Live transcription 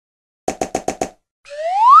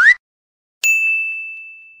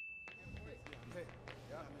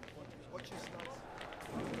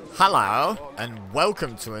Hello and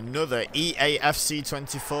welcome to another EAFC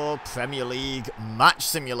 24 Premier League match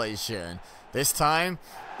simulation. This time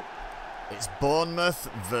it's Bournemouth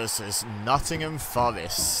versus Nottingham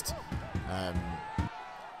Forest.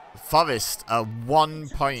 Forest are 1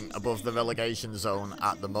 point above the relegation zone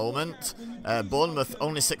at the moment. Bournemouth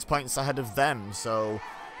only 6 points ahead of them, so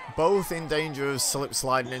both in danger of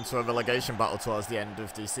sliding into a relegation battle towards the end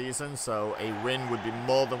of the season, so a win would be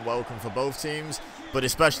more than welcome for both teams, but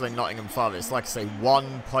especially Nottingham Forest, like I say,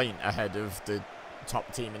 1 point ahead of the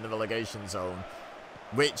top team in the relegation zone,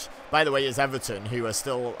 which, by the way, is Everton, who are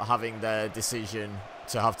still having their decision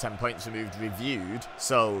to have 10 points reviewed,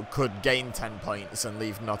 so could gain 10 points and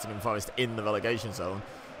leave Nottingham Forest in the relegation zone.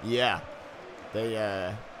 Yeah,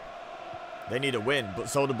 they need a win, but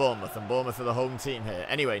so do Bournemouth, and Bournemouth are the home team here.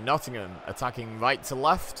 Anyway, Nottingham attacking right to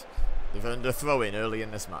left. They've earned a throw-in early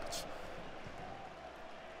in this match.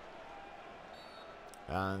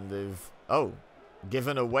 And they've,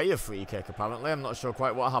 given away a free kick, apparently. I'm not sure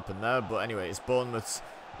quite what happened there, but anyway, it's Bournemouth's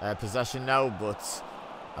possession now, but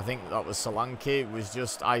I think that was Solanke, was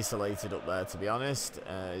just isolated up there, to be honest.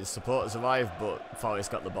 His supporters arrived, but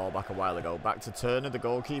Forest got the ball back a while ago. Back to Turner, the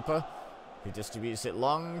goalkeeper, who distributes it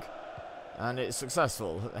long. And it's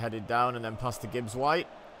successful. Headed down and then past to Gibbs-White.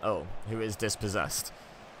 Oh, who is dispossessed.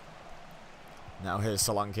 Now here's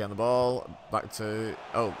Solanke on the ball. Back to...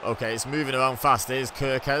 Oh, okay, it's moving around fast. Here's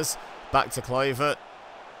Kirkes. Back to Kluivert.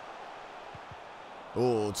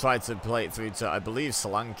 Oh, tried to play it through to, I believe,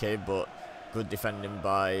 Solanke, but good defending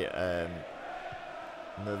by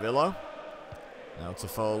Murillo. Now to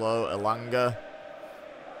Folo, Elanga.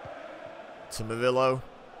 To Murillo.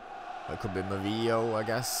 That could be Murillo, I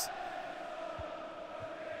guess.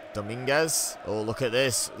 Dominguez. Oh, look at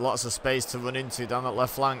this. Lots of space to run into down that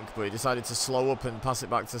left flank, but he decided to slow up and pass it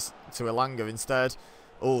back to Elanga instead.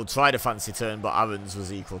 Oh, tried a fancy turn, but Aarons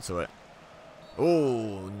was equal to it.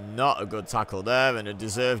 Oh, not a good tackle there, and a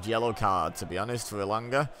deserved yellow card, to be honest, for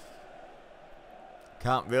Elanga.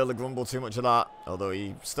 Can't really grumble too much of that, although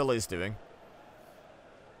he still is doing.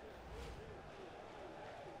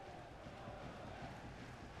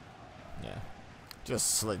 Yeah.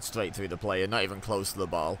 Just slid straight through the player, not even close to the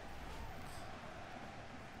ball.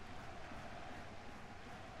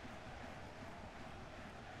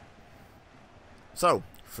 So,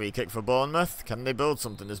 free kick for Bournemouth. Can they build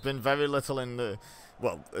something? There's been very little in the...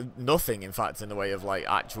 Well, nothing, in fact, in the way of, like,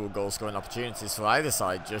 actual goal-scoring opportunities for either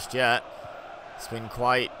side just yet. It's been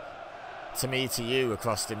quite, to me, to you,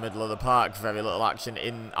 across the middle of the park. Very little action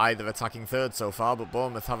in either attacking third so far, but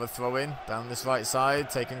Bournemouth have a throw-in down this right side,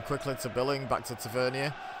 taken quickly to Billing, back to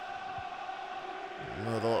Tavernier.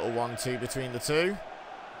 Another little 1-2 between the two.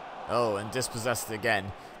 Oh, and dispossessed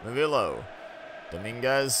again. Murillo.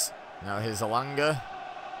 Dominguez. Now here's Elanga.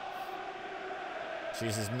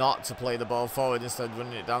 Chooses not to play the ball forward, instead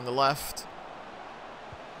running it down the left.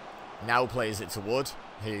 Now plays it to Wood,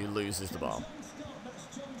 who loses the ball.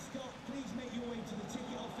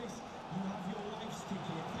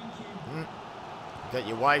 Get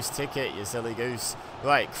your wife's ticket, you silly goose.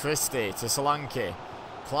 Right, Christie to Solanke.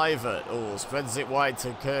 Kluivert, oh, spreads it wide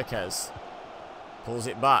to Kirkes. Pulls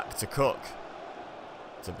it back to Cook.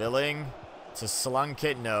 To Billing. To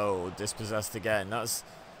Solanke, no, dispossessed again. That's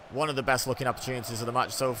one of the best looking opportunities of the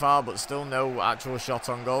match so far, but still no actual shot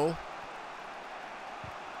on goal.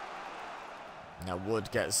 Now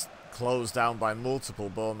Wood gets closed down by multiple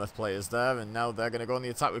Bournemouth players there, and now they're going to go on the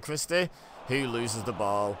attack with Christie, who loses the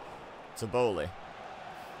ball to Bowley.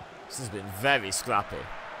 This has been very scrappy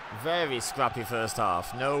first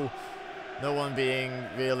half. No one being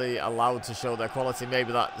really allowed to show their quality.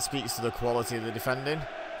 Maybe that speaks to the quality of the defending,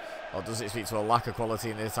 or does it speak to a lack of quality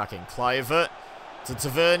in the attacking? Kluivert to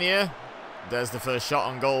Tavernier. There's the first shot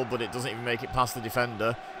on goal, but it doesn't even make it past the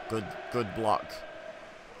defender. Good block.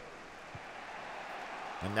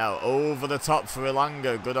 And now over the top for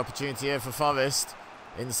Elanga. Good opportunity here for Forest.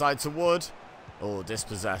 Inside to Wood. Oh,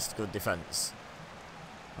 dispossessed. Good defence.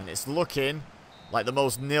 And it's looking like the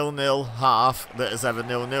most nil-nil half that has ever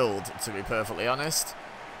nil-nilled, to be perfectly honest.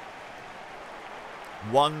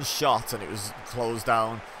 One shot and it was closed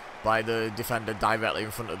down by the defender directly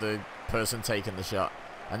in front of the person taking the shot.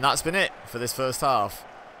 And that's been it for this first half.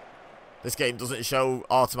 This game doesn't show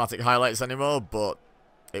automatic highlights anymore, but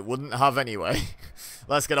it wouldn't have anyway.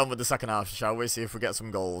 Let's get on with the second half, shall we? See if we get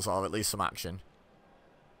some goals or at least some action.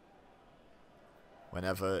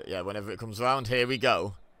 Whenever it comes around, here we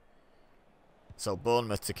go. So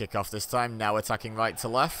Bournemouth to kick off this time, now attacking right to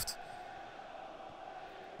left.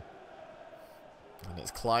 And it's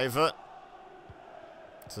Kluivert.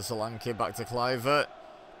 To Solanke, back to Kluivert.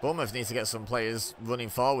 Bournemouth need to get some players running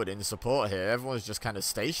forward in support here. Everyone's just kind of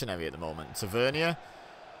stationary at the moment. Tavernier,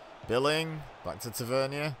 Billing, back to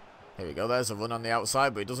Tavernier. Here we go, there's a run on the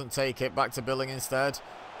outside, but he doesn't take it. Back to Billing instead.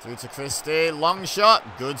 Through to Christie. Long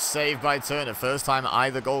shot. Good save by Turner. First time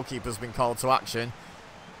either goalkeeper's been called to action,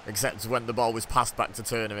 except when the ball was passed back to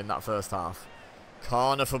Turner in that first half.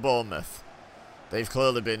 Corner for Bournemouth. They've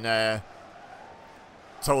clearly been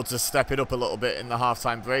told to step it up a little bit in the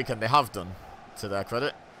half-time break, and they have done, to their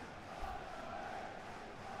credit.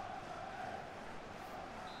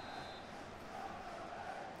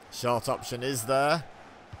 Short option is there,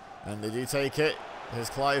 and they do take it. Here's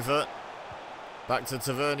Clivert. Back to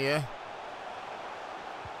Tavernier.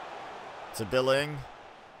 To Billing.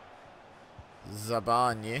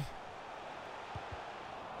 Zabani.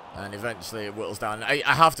 And eventually it whittles down. I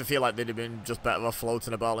have to feel like they'd have been just better off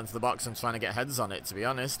floating a ball into the box and trying to get heads on it, to be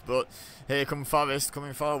honest. But here come Forest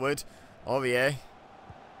coming forward. Aurier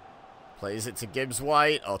plays it to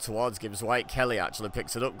Gibbs-White, or towards Gibbs-White. Kelly actually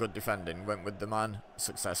picks it up. Good defending. Went with the man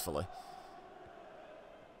successfully.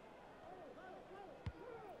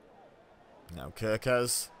 Now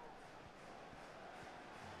Kirkes.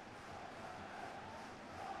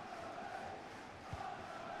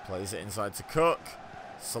 Plays it inside to Cook.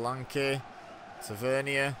 Solanke.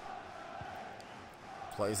 Tavernier.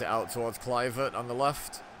 Plays it out towards Clivert on the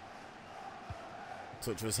left.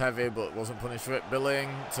 Touch was heavy but wasn't punished for it. Billing.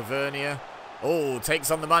 Tavernier. Oh,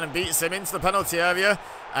 takes on the man and beats him into the penalty area.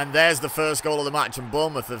 And there's the first goal of the match. And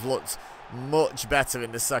Bournemouth have looked much better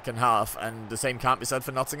in the second half, and the same can't be said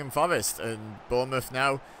for Nottingham Forest. And Bournemouth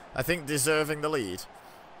now, I think, deserving the lead.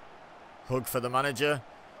 Hug for the manager.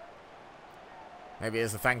 Maybe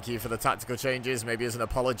as a thank you for the tactical changes, maybe as an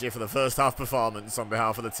apology for the first half performance on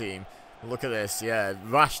behalf of the team. Look at this, yeah,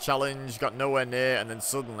 rash challenge, got nowhere near, and then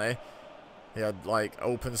suddenly he had like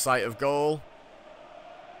open sight of goal,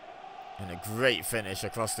 and a great finish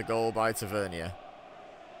across the goal by Tavernier.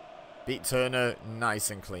 Beat Turner nice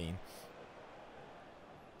and clean.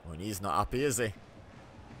 Well, he's not happy, is he?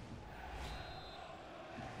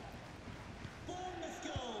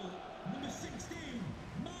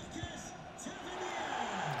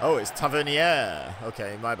 Oh, it's Tavernier.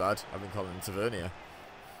 Okay, my bad. I've been calling him Tavernier.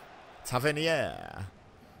 Tavernier.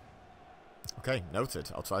 Okay, noted.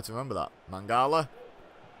 I'll try to remember that. Mangala.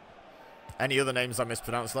 Any other names I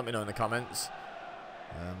mispronounced, let me know in the comments.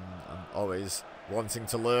 I'm always wanting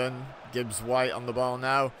to learn. Gibbs-White on the ball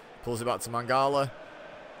now. Pulls it back to Mangala.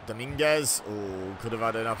 Dominguez. Oh, could have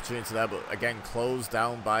had an opportunity there, but again, closed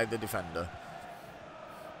down by the defender.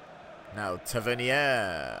 Now,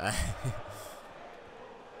 Tavernier.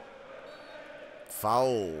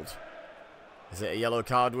 Fouled. Is it a yellow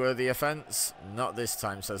card worthy offence? Not this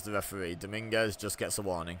time, says the referee. Dominguez just gets a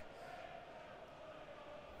warning.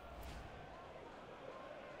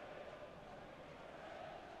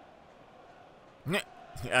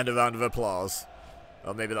 And a round of applause.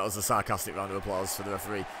 Or maybe that was a sarcastic round of applause for the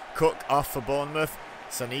referee. Cook off for Bournemouth.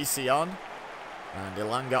 Sanisi on. And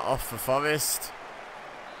Ilanga off for Forest.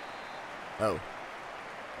 Oh.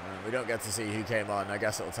 We don't get to see who came on. I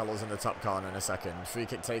guess it'll tell us in the top corner in a second. Free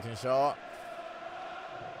kick taken short.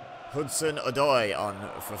 Hudson-Odoi on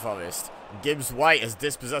for Forest. Gibbs-White has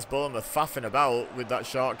dispossessed Bournemouth, faffing about with that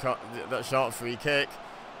short free kick.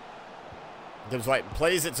 Gibbs-White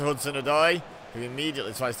plays it to Hudson-Odoi, who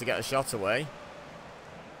immediately tries to get a shot away.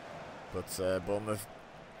 But Bournemouth...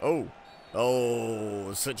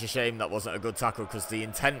 Oh, such a shame that wasn't a good tackle, because the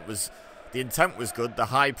intent was good. The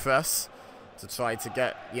high press to try to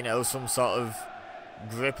get, you know, some sort of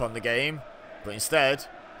grip on the game. But instead,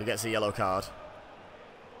 he gets a yellow card.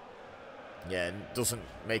 Yeah, doesn't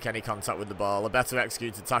make any contact with the ball. A better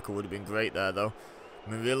executed tackle would have been great there, though.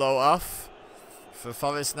 Murillo off for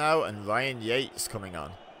Forest now, and Ryan Yates coming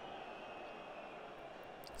on.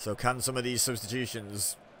 So can some of these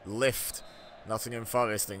substitutions lift Nottingham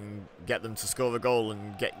Forest and get them to score a goal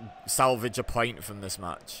and salvage a point from this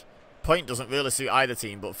match? Point doesn't really suit either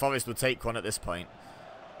team, but Forest would take one at this point.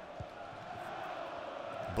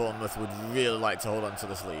 Bournemouth would really like to hold on to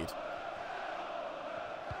this lead.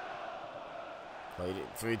 Played it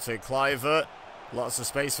through to Clivert. Lots of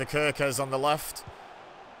space for Kirkes on the left.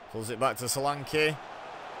 Pulls it back to Solanke.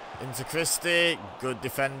 Into Christie. Good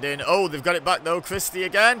defending. Oh, they've got it back though. Christie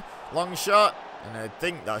again. Long shot. And I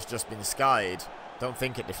think that's just been skied. Don't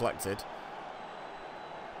think it deflected.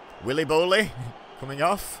 Willy Bowley coming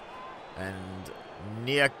off. And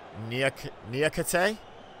Niakate?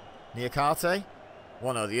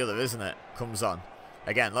 One or the other, isn't it? Comes on.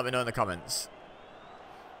 Again, let me know in the comments.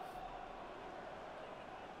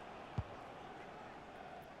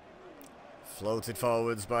 Floated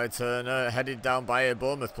forwards by Turner, headed down by a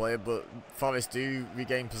Bournemouth player, but Forest do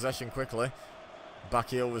regain possession quickly.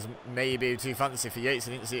 Back heel was maybe too fancy for Yates.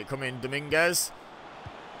 I didn't see it coming. Dominguez.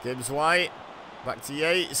 Gibbs-White. Back to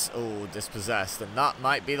Yates. Oh, dispossessed. And that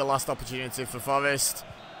might be the last opportunity for Forest.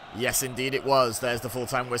 Yes, indeed it was. There's the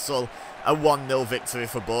full-time whistle. A 1-0 victory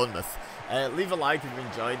for Bournemouth. Leave a like if you've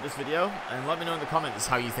enjoyed this video, and let me know in the comments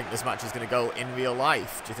how you think this match is going to go in real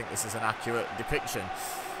life. Do you think this is an accurate depiction?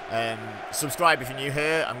 Subscribe if you're new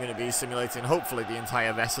here. I'm going to be simulating hopefully the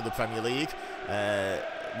entire rest of the Premier League,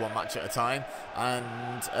 one match at a time,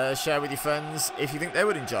 and share with your friends if you think they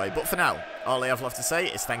would enjoy. But for now, all I have left to say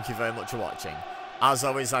is thank you very much for watching. As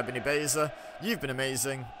always, I've been Ibeza, you've been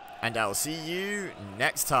amazing, and I'll see you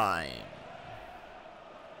next time.